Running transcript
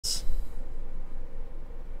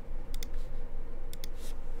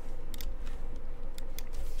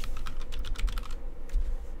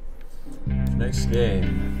Next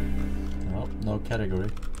game. Oh, no category.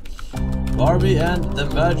 Barbie and the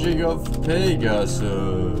Magic of Pegasus.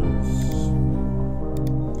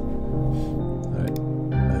 Alright.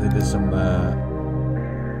 I think there's some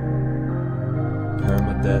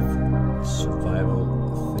permadeath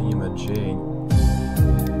survival theme.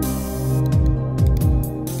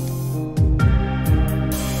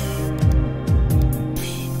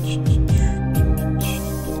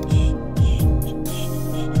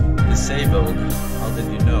 Disabled. How did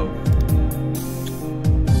you know?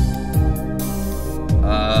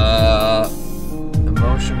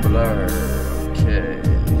 Emotion blur. Okay.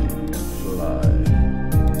 Fly.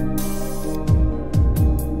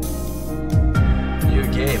 New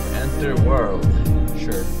game. Enter world.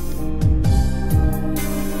 Sure.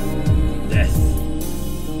 Death.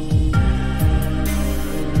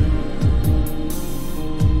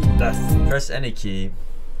 Death. Press any key.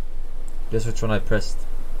 Guess which one I pressed.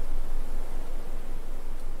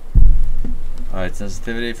 Alright,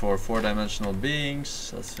 sensitivity for 4-dimensional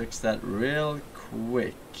beings. Let's fix that real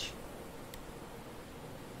quick.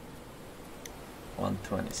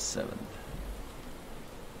 127.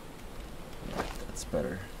 Right, that's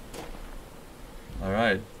better.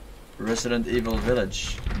 Alright. Resident Evil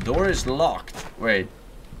Village. Door is locked. Wait.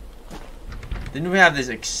 Didn't we have this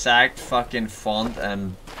exact fucking font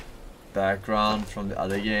and background from the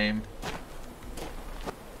other game?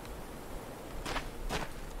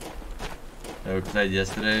 That we played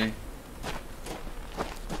yesterday.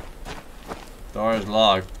 Door is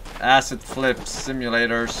locked. Acid flips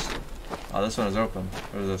simulators. Oh, this one is open.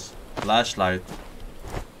 What is this? Flashlight.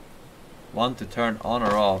 One to turn on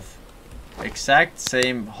or off. Exact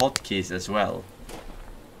same hotkeys as well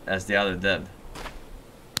as the other dev.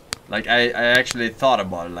 Like I actually thought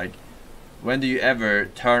about it. Like, when do you ever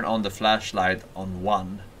turn on the flashlight on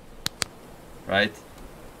one? Right?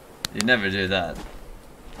 You never do that.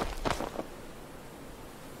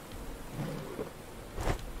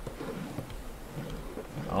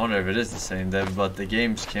 I wonder if it is the same dev, but the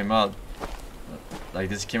games came out, like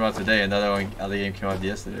this came out today and the other game came out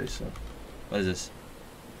yesterday, so. What is this?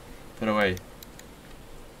 Put away.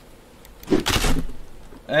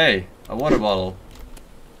 Hey, a water bottle.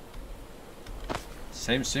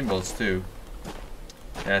 Same symbols too.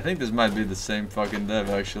 Yeah, I think this might be the same fucking dev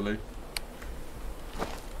actually.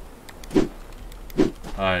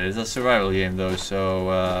 Alright, it's a survival game though,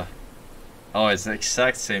 so oh, it's the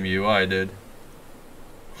exact same UI, dude.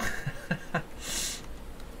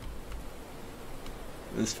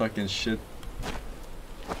 This fucking shit.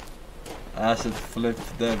 Acid flip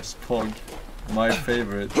devs pog. My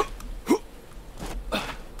favorite.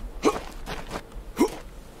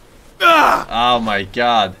 Oh my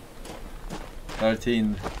god.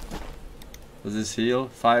 13. Does this heal?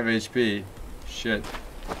 5 HP. Shit.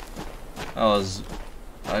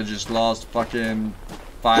 I just lost fucking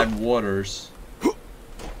 5 waters.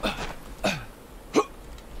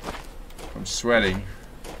 From sweating.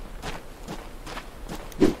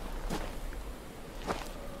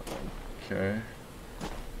 Okay.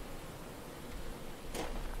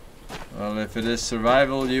 Well, if it is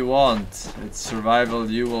survival you want, it's survival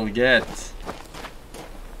you will get.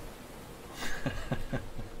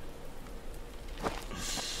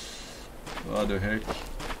 What the heck?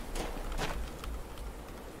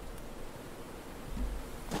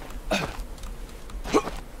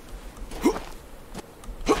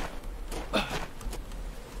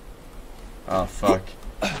 Oh fuck.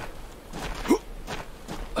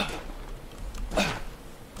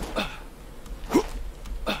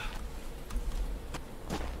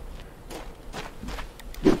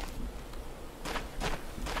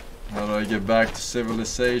 How do I get back to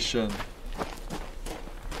civilization?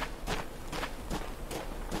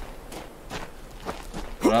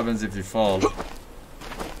 What happens if you fall?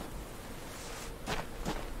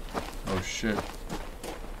 Oh shit.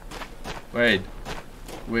 Wait.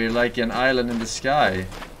 We're like an island in the sky.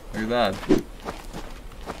 Look at that.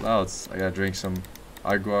 Clouds. I gotta drink some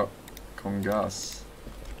agua con gas.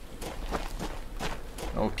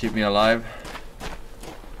 That'll keep me alive.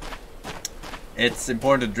 It's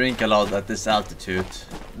important to drink a lot at this altitude.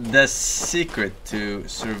 The secret to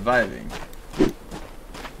surviving.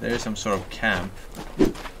 There's some sort of camp.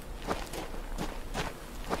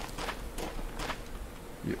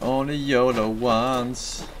 You only YOLO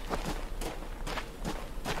once.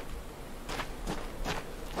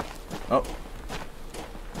 Oh.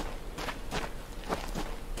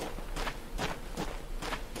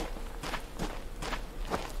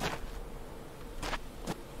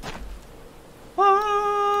 I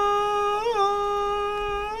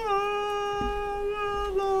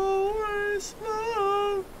will always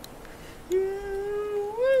love you.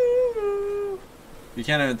 You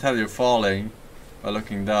can't even tell you're falling by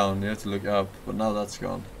looking down. You have to look up, but now that's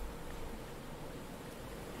gone.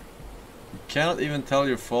 You cannot even tell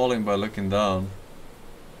you're falling by looking down.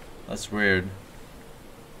 That's weird.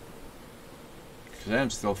 Because I am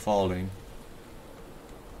still falling.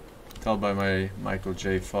 Tell by my Michael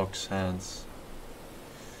J. Fox hands.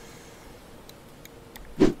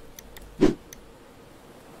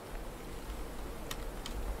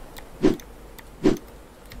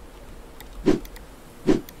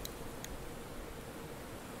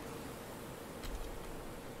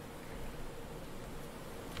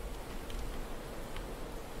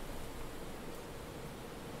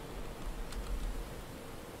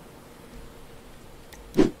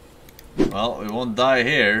 Well, we won't die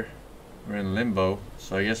here. We're in limbo,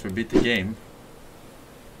 so I guess we beat the game.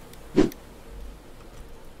 I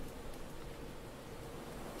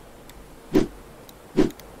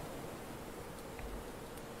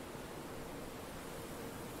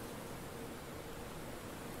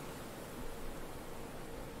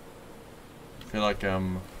feel like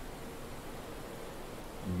I'm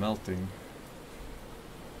melting.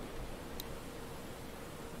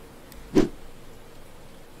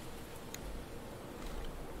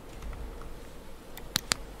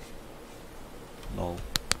 Lol.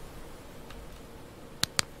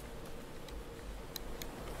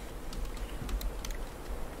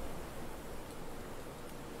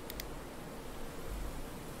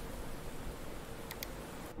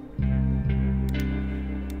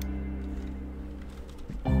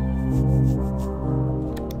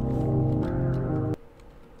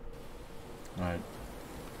 Right.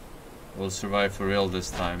 We'll survive for real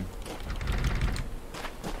this time.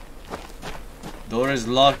 Door is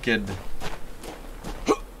locked.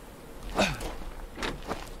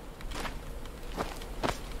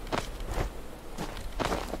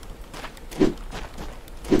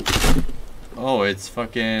 Oh, it's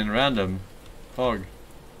fucking random. Fog.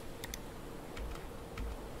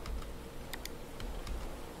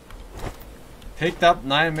 Picked up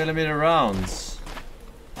 9mm rounds.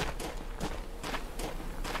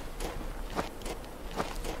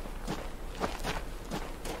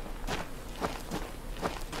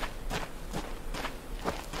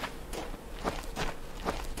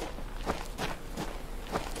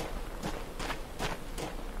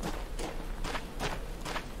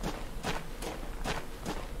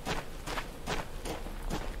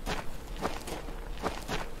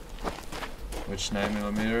 Which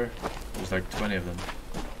 9mm? There's like 20 of them.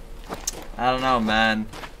 I don't know, man.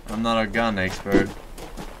 I'm not a gun expert.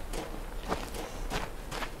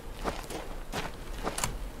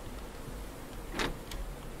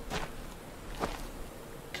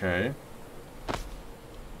 Okay.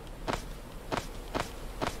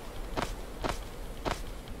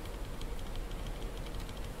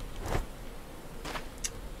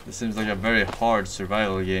 This seems like a very hard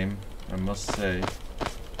survival game, I must say.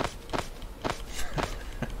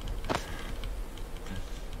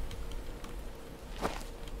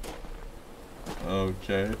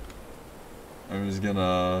 Okay. I'm just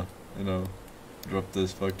gonna, you know, drop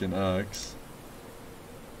this fucking axe.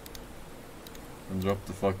 And drop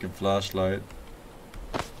the fucking flashlight.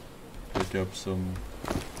 Pick up some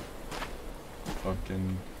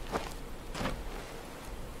fucking...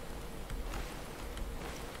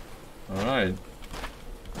 Alright.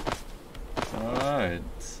 Alright.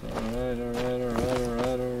 Alright.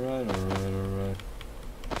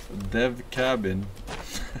 Dev cabin.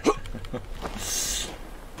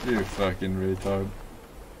 You fucking retard.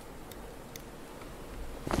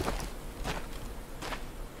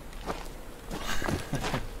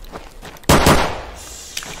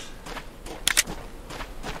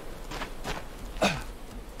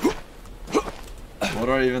 What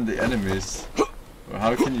are even the enemies? Or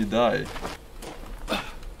how can you die?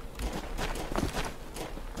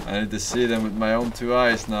 I need to see them with my own two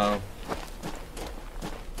eyes now.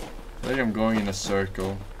 I think I'm going in a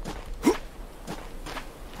circle.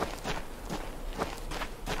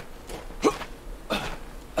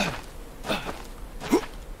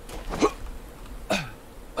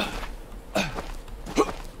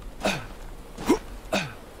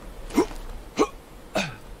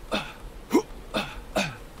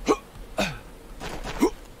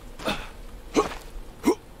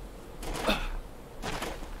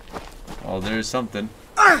 Oh, there's something.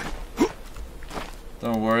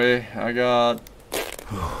 Don't worry, I got...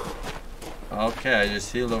 Okay, I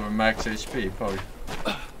just healed over max HP, Pog.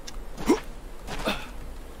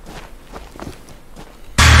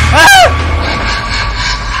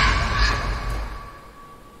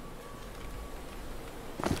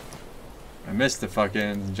 I missed the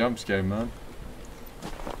fucking jump scare, man.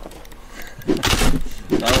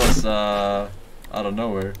 was out of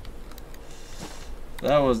nowhere.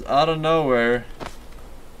 That was out of nowhere.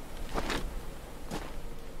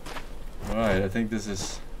 Alright, I think this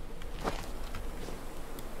is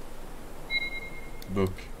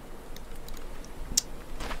book.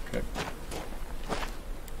 Okay.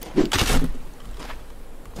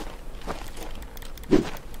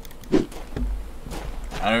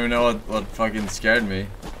 I don't even know what fucking scared me.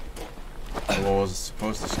 Or what was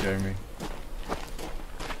supposed to scare me.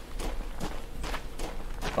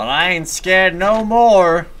 But I ain't scared no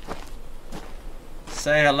more.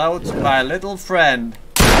 Say hello to my little friend.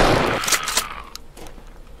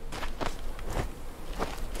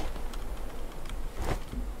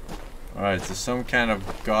 Alright, so some kind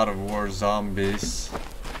of God of War zombies.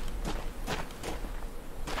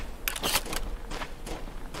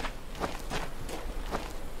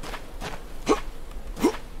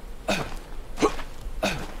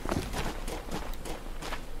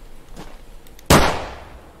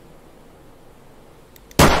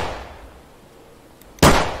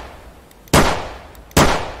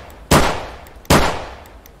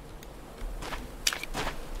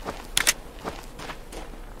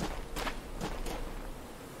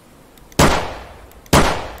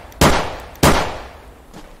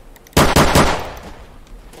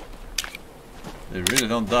 They really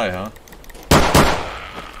don't die, huh?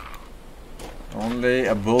 Only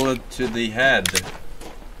a bullet to the head.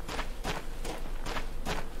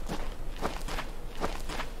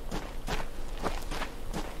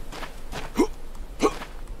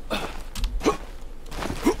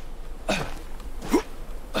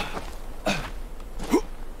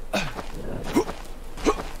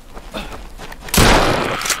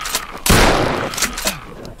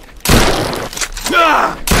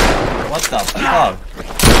 What the fuck?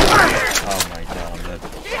 Oh my god, I'm dead.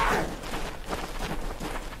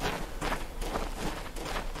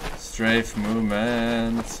 Strafe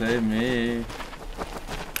movement, save me.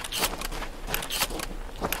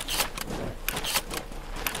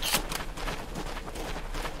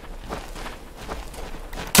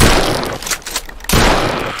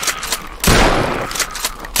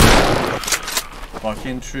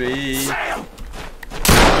 Fucking tree.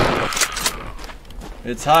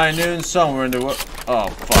 It's high noon somewhere in the world. Oh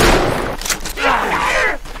fuck.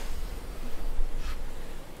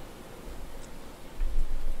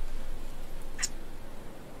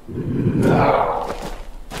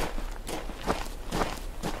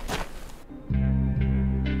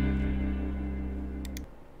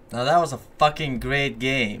 Now that was a fucking great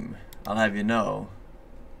game, I'll have you know.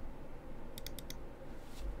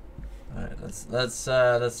 Alright, let's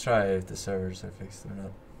try if the servers are fixed or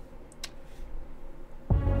not.